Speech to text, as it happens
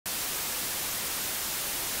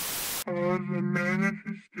cause a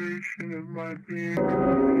manifestation of my being in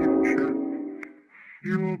the future.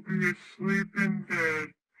 You will be asleep in bed.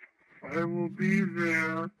 I will be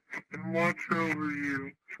there and watch over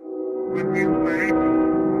you. When you wake, I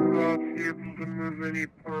will not be able to move any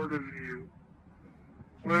part of you.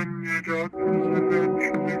 When the doctors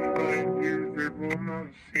eventually find you, they will not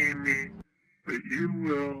see me, but you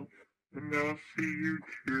will, and I'll see you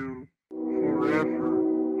too. Forever,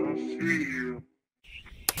 I'll see you.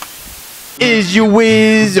 Is you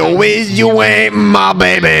is or is you ain't my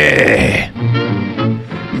baby?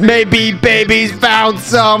 Maybe baby's found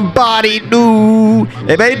somebody new.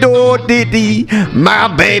 If they do diddy, my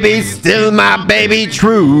baby's still my baby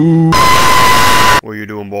true. What you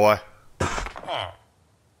doing, boy?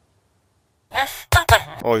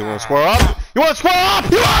 Oh, you wanna square up? You wanna square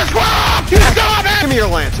up? You wanna square up? You stop it! Give me your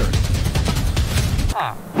lantern.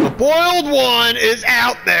 The boiled one is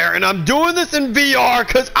out there, and I'm doing this in VR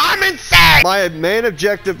because I'm insane! My main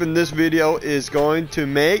objective in this video is going to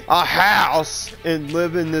make a house and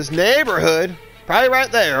live in this neighborhood, probably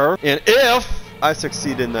right there. And if I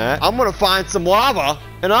succeed in that, I'm gonna find some lava,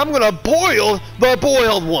 and I'm gonna boil the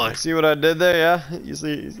boiled one. See what I did there? Yeah? You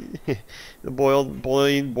see the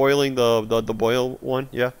boiling the boiled one?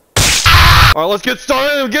 Yeah? Alright, let's get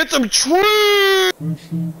started and get some trees!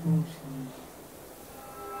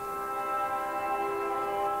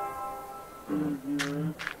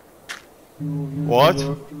 What?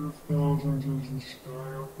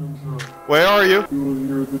 Where are you? You will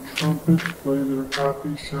hear the trumpets play their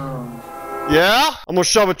happy sounds. Yeah? I'm gonna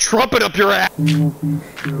shove a trumpet up your ass. We will be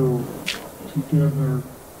still, together,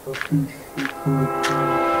 a peaceful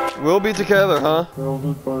connection. We'll be together, huh?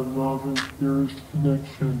 Welded by love and purest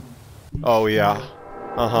connection. Oh yeah.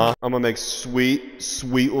 Uh-huh. I'm gonna make sweet,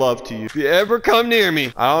 sweet love to you. If you ever come near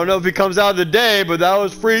me, I don't know if he comes out today, but that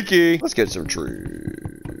was freaky. Let's get some trees.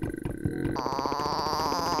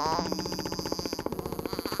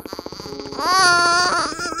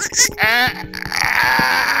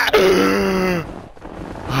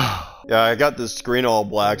 Yeah, I got this screen all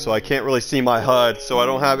black, so I can't really see my HUD, so I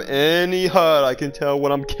don't have any HUD. I can tell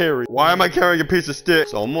what I'm carrying. Why am I carrying a piece of stick?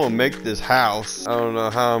 So I'm gonna make this house. I don't know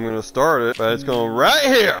how I'm gonna start it, but it's going right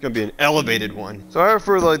here. It's gonna be an elevated one. Sorry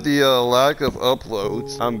for like the lack of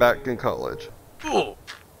uploads. I'm back in college. Oh.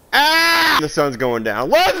 Ah! The sun's going down.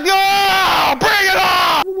 Let's go! Bring it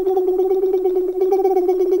on!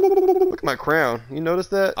 Look at my crown. You notice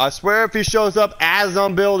that? I swear if he shows up as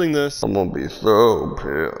I'm building this, I'm gonna be so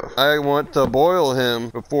pissed. I want to boil him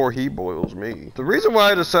before he boils me. The reason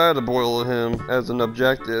why I decided to boil him as an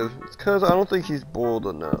objective is because I don't think he's boiled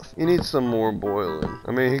enough. He needs some more boiling.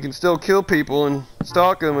 I mean, he can still kill people and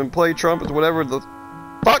stalk them and play trumpets, whatever the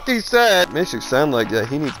fuck he said. Makes it sound like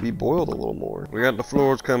he needs to be boiled a little more. We got the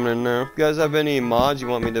floors coming in now. If you guys have any mods you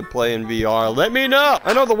want me to play in VR, let me know.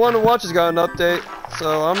 I know the one who watches got an update,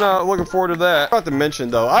 so I'm not looking forward to that. Not to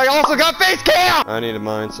mention though, I also got face cam! I need to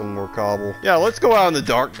mine some more cobble. Yeah, let's go out in the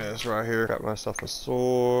darkness right here. Got myself a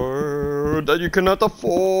sword that you cannot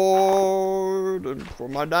afford. And for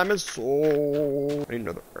my diamond sword. I need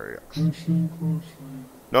another axe.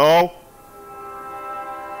 No.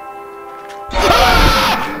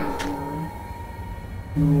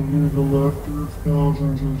 You will hear the laughter of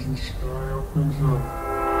thousands as the sky opens up.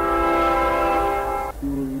 You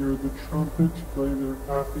will hear the trumpets play their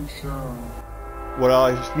happy sound. What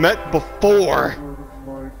I met before.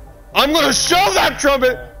 I'm gonna shove that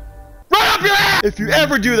trumpet right up your ass if you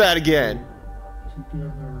ever do that again.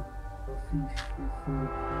 Together, a peaceful connection.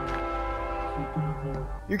 Together.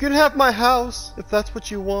 You can have my house if that's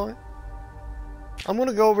what you want. I'm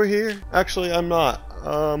gonna go over here. Actually, I'm not.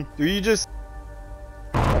 Do you just...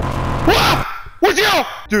 What's you?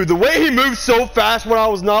 Dude, the way he moved so fast when I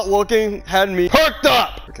was not looking had me perked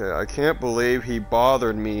up. Okay, I can't believe he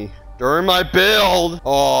bothered me during my build.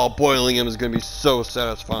 Oh, boiling him is gonna be so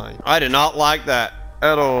satisfying. I did not like that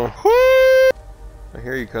at all. Woo! I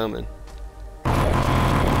hear you coming.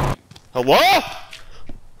 Hello?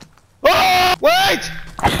 Oh! Wait!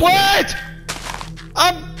 Wait!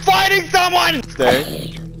 I'm fighting someone!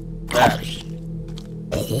 Stay back.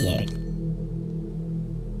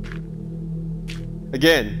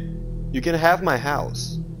 Again, you can have my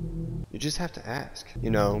house. You just have to ask. You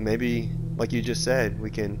know, maybe, like you just said, we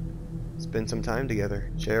can spend some time together.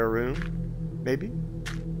 Share a room? Maybe?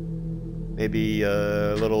 Maybe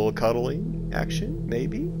a little cuddling action?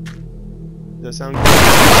 Maybe? Does that sound good?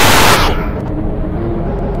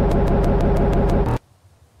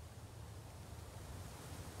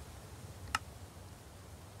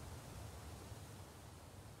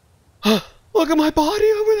 Look at my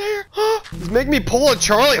body over there! He's making me pull a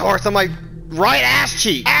Charlie horse on my right ass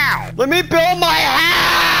cheek. Ow! Let me build my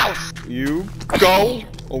house! You go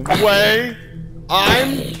away.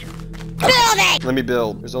 I'm building! Let me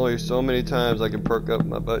build. There's only so many times I can perk up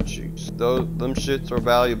my butt cheeks. Them shits are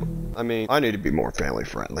valuable. I mean, I need to be more family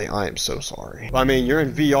friendly. I am so sorry. I mean, you're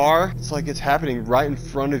in VR. It's like it's happening right in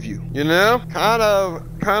front of you. You know? Kind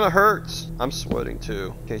of hurts. I'm sweating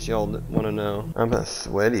too, in case y'all want to know. I'm a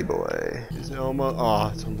sweaty boy. Is it almost?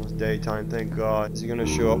 Oh, it's almost daytime. Thank God. Is he gonna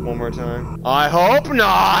show up one more time? I hope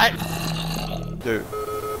not. Dude.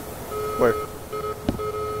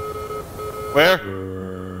 Where?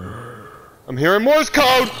 I'm hearing Morse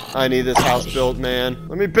code. I need this house built, man.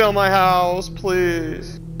 Let me build my house,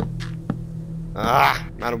 please. Ah,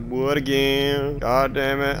 I'm out of wood again. God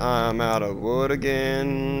damn it, I'm out of wood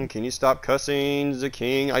again. Can you stop cussing,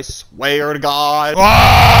 ZeKing? I swear to God.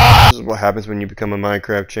 Ah! This is what happens when you become a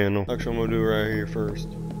Minecraft channel. Actually, I'm gonna do it right here first.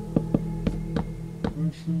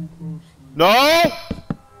 No!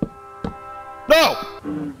 No!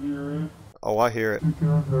 Oh, I hear it.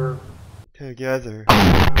 Together.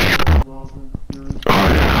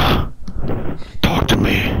 Talk to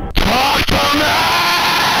me. Talk to me!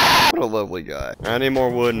 What a lovely guy. I need more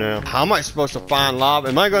wood now. How am I supposed to find lava?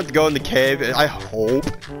 Am I going to go in the cave? I hope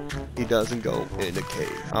he doesn't go in the cave.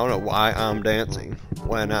 I don't know why I'm dancing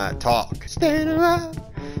when I talk. Staying alive.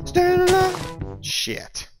 Staying alive.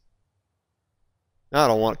 Shit. I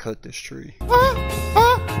don't want to cut this tree. Staying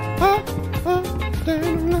alive.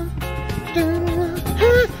 Staying alive.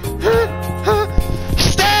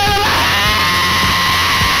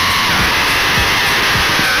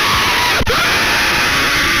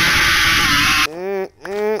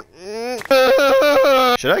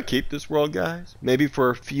 Should I keep this world, guys? Maybe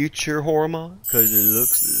for a future horror mod? Because it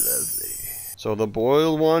looks lovely. So the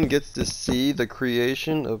boiled one gets to see the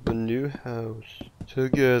creation of a new house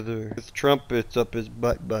together with trumpets up his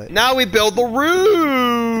butt. Now we build the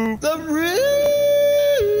roof! The roof!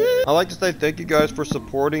 I like to say thank you guys for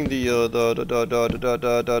supporting the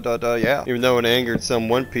yeah. Even though it angered some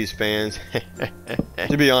One Piece fans.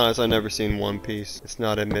 To be honest, I never seen One Piece. It's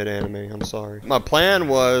not a mid-anime, I'm sorry. My plan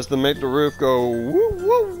was to make the roof go woo woo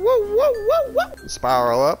woo woo woo woo,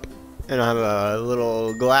 spiral up, and I have a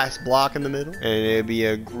little glass block in the middle, and it'd be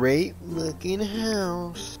a great looking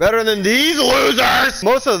house. Better than these losers!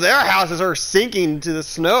 Most of their houses are sinking to the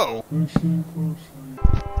snow.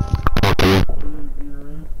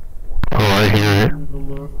 Oh, I hear it.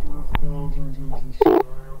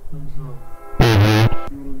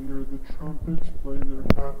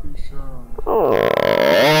 Oh,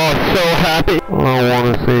 so happy. I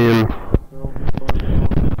want to see him.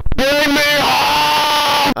 Bring me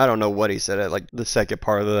home! I don't know what he said at like the second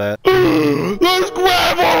part of that. There's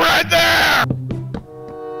gravel right there!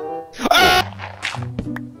 Ah!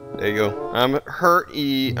 There you go. I'm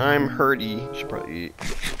hurty. Should probably eat.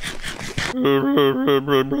 He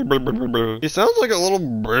sounds like a little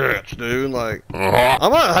bitch, dude. Like, I'm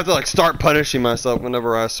gonna have to like start punishing myself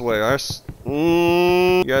whenever I swear.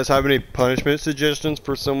 You guys have any punishment suggestions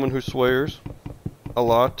for someone who swears a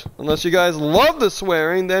lot? Unless you guys love the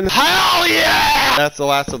swearing, then hell yeah! That's the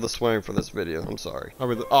last of the swearing for this video. I'm sorry.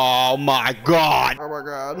 Oh my god! Oh my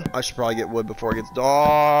god! I should probably get wood before it gets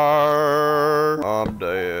dark. I'm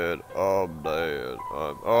dead. Oh, there's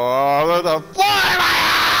a fly in my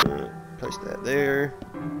eye! Place that there.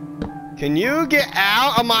 Can you get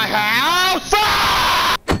out of my house?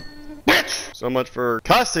 Ah! Bitch! So much for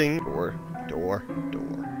cussing. Door.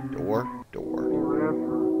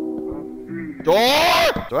 Do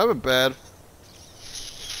I have a bad?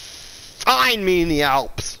 Find me in the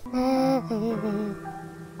Alps. I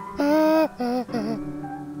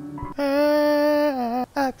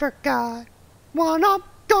forgot what I'm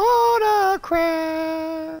gonna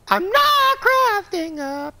craft. I'm not crafting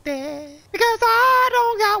up there because I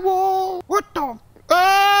don't got wool. What the?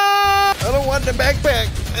 I don't want the backpack.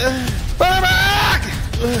 Put it back!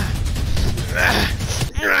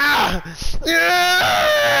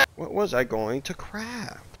 What was I going to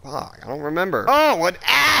craft? Fuck, I don't remember. Oh, an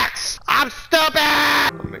axe! I'm stupid!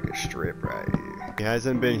 I'll make a strip right here. He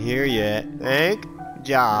hasn't been here yet. Thank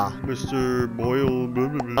Ja. Mr. Boyle.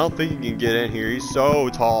 I don't think he can get in here. He's so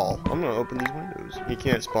tall. I'm gonna open these windows. He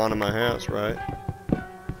can't spawn in my house, right?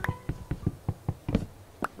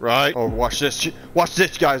 Right? Oh, watch this. Watch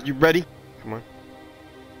this, guys. You ready? Come on.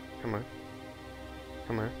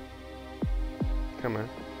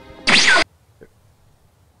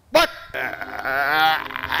 What? It's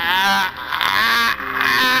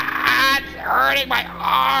hurting my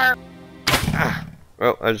arm.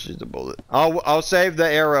 Well, I just used a bullet. I'll save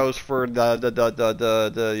the arrows for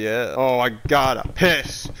the yeah. Oh, I gotta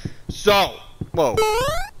piss. So, whoa.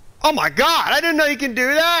 Oh my god, I didn't know you can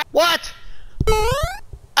do that. What?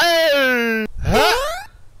 Hey! Huh?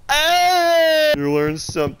 Hey! You learn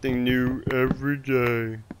something new every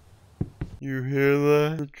day. You hear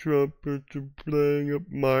that? The trumpets are playing up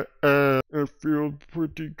my ass. It feels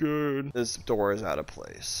pretty good. This door is out of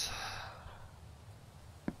place.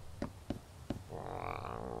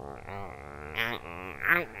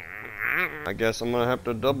 I guess I'm gonna have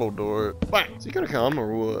to double door it. What? Is he gonna come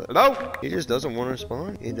or what? Hello? He just doesn't want to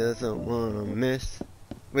respond. He doesn't want to mess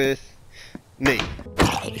with me.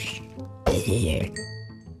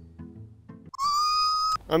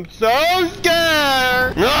 I'm so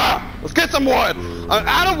scared! Ah, let's get some wood! I'm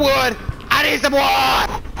out of wood! I need some wood!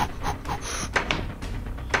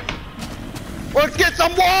 Let's get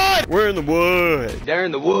some wood! We're in the wood. They're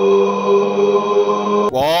in the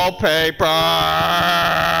wood. Wallpaper!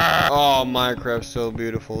 Oh, Minecraft's so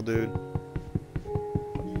beautiful, dude.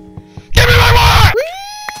 Give me my wood!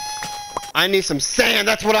 I need some sand,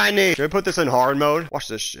 that's what I need! Should I put this in hard mode? Watch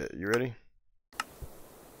this shit, you ready?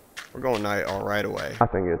 We're going night all right away. I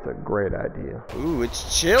think it's a great idea. Ooh,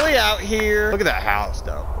 it's chilly out here. Look at that house,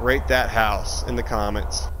 though. Rate that house in the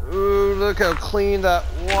comments. Ooh, look how clean that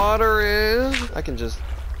water is. I can just...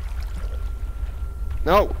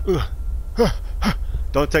 No.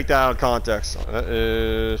 Don't take that out of context. That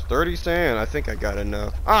is 30 sand. I think I got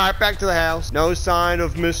enough. All right, back to the house. No sign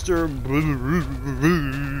of Mr.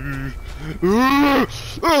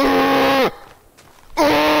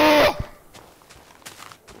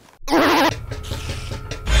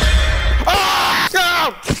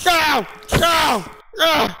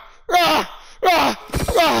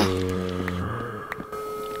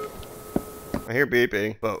 I hear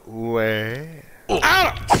beeping, but where? Ow!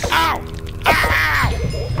 Ow! Ow!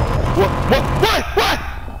 What?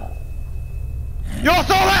 Y'all saw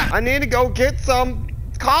that? I need to go get some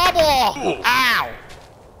cobble! Ow!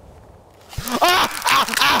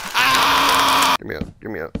 Ah! Give me up.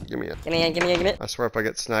 Give me it. I swear if I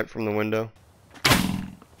get sniped from the window.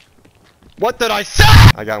 What did I say?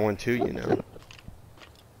 I got one too, you know.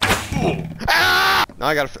 Ah! Now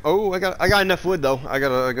I gotta. Oh, I got enough wood though. I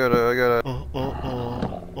gotta.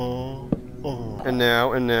 And now.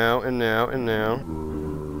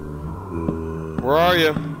 Where are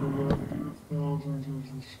you?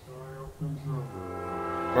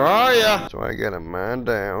 Where are you? So I gotta mine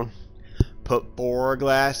down. Put 4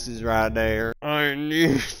 glasses right there. I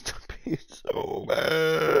need to be so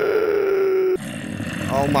bad.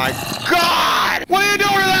 Oh my god! What are you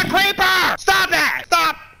doing to that creeper? Stop that!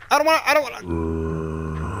 Stop! I don't wanna.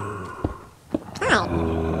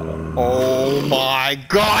 Oh my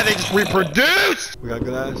god, they just reproduced! We got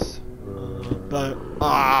glass. But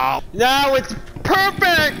now it's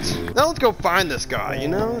perfect! Now let's go find this guy, you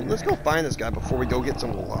know? Let's go find this guy before we go get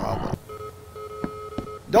some lava.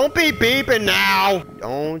 Don't be beeping now!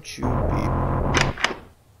 Don't you beep.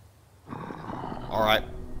 Alright.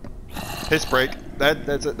 Piss break.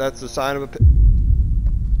 That's the sign of a piss.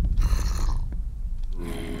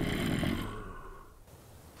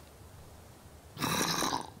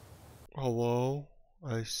 Hello?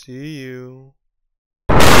 I see you.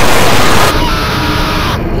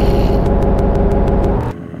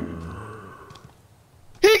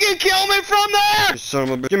 He can kill me from there! You son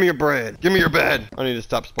of a bitch. Give me your bread. Give me your bed. I need to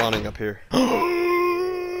stop spawning up here.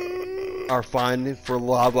 Our finding for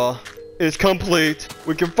lava is complete.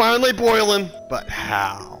 We can finally boil him. But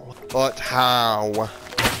how? Ah!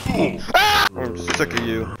 I'm sick of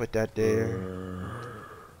you. Put that there.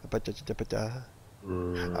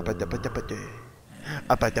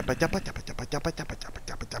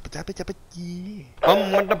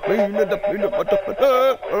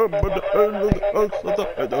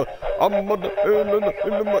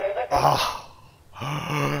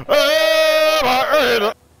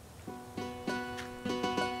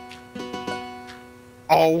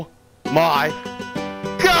 Oh my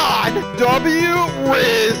god!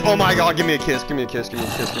 W-Riz! Oh my god, give me a kiss, give me a kiss.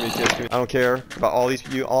 I don't care about all these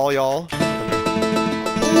all y'all.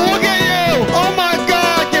 Look at you! Oh my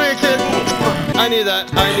god! Give me a kiss! I need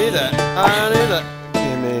that.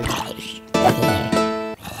 Give me.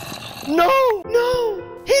 No!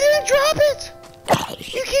 He didn't drop it!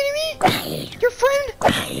 You kidding me? Your friend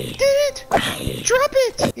didn't drop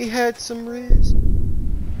it! He had some riz.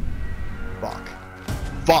 Fuck.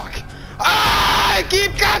 Ah! I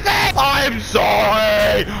keep cussing! I'm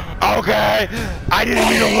sorry! Okay? I didn't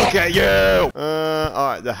mean to look at you!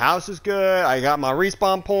 Alright, the house is good. I got my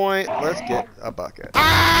respawn point. Let's get a bucket.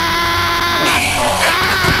 Ah!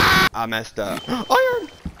 I messed up. Iron!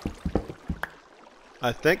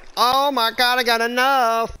 I think. Oh my god, I got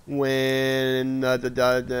enough. When when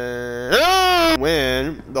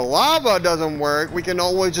the lava doesn't work, we can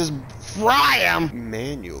always just fry them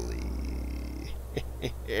manually.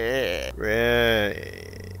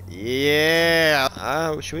 Right.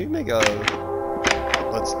 Yeah. Should we make a?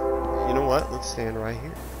 Let's. You know what? Let's stand right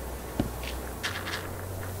here.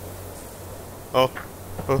 Oh.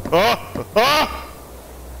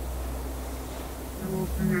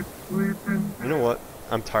 You know what?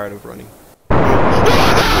 I'm tired of running.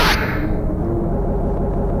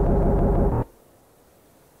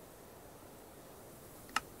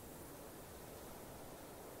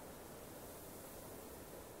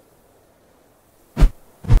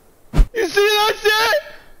 You see that shit?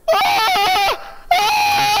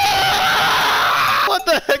 What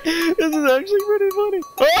the heck? This is actually pretty funny.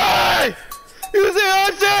 Hey! You see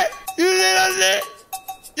that shit? You see that shit?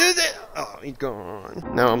 You see? Oh, he's gone.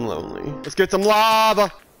 Now I'm lonely. Let's get some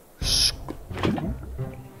lava.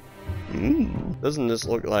 Doesn't this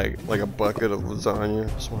look like a bucket of lasagna?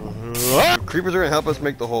 Creepers are gonna help us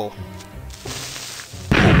make the hole.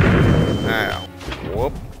 Ow.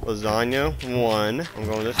 Whoop. Lasagna, 1. I'm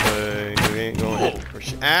going this way. We ain't going.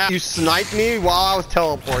 Ah! You sniped me while I was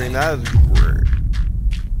teleporting. That is weird.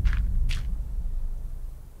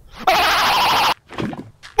 Ah!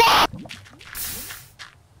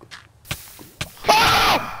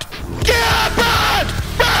 Ah! Get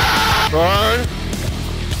burn!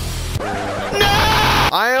 No!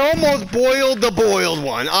 I almost boiled the boiled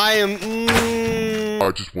one. I am. I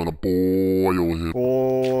just want to boil him.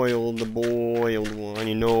 Boil the boiled one.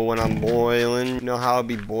 You know when I'm boiling? You know how I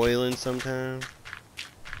be boiling sometimes?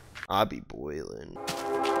 I be boiling.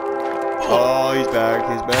 Oh, he's back.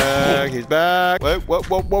 He's back. He's back. Wait, whoa.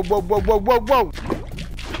 Come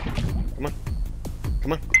on.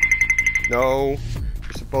 Come on. No.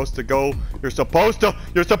 You're supposed to go. You're supposed to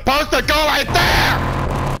go right there!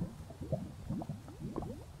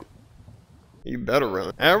 You better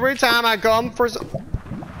run. Every time I come for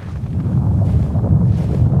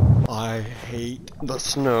I hate the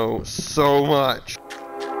snow so much.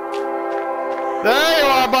 There you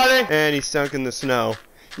are, buddy! And he's sunk in the snow.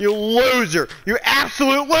 You loser! You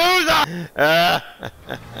absolute loser! Burn!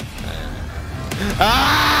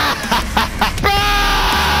 Burn!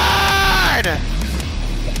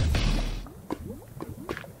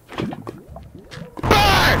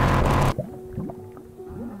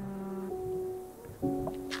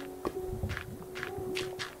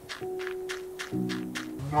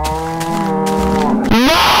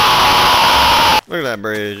 Look at that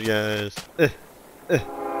bridge, guys.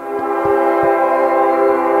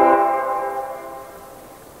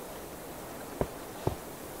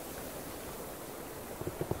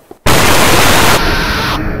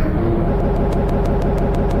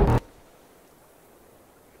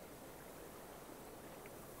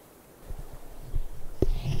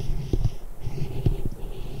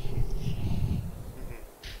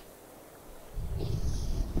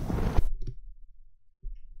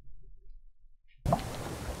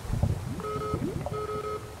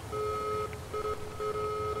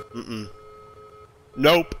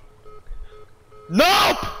 Nope.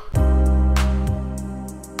 Nope!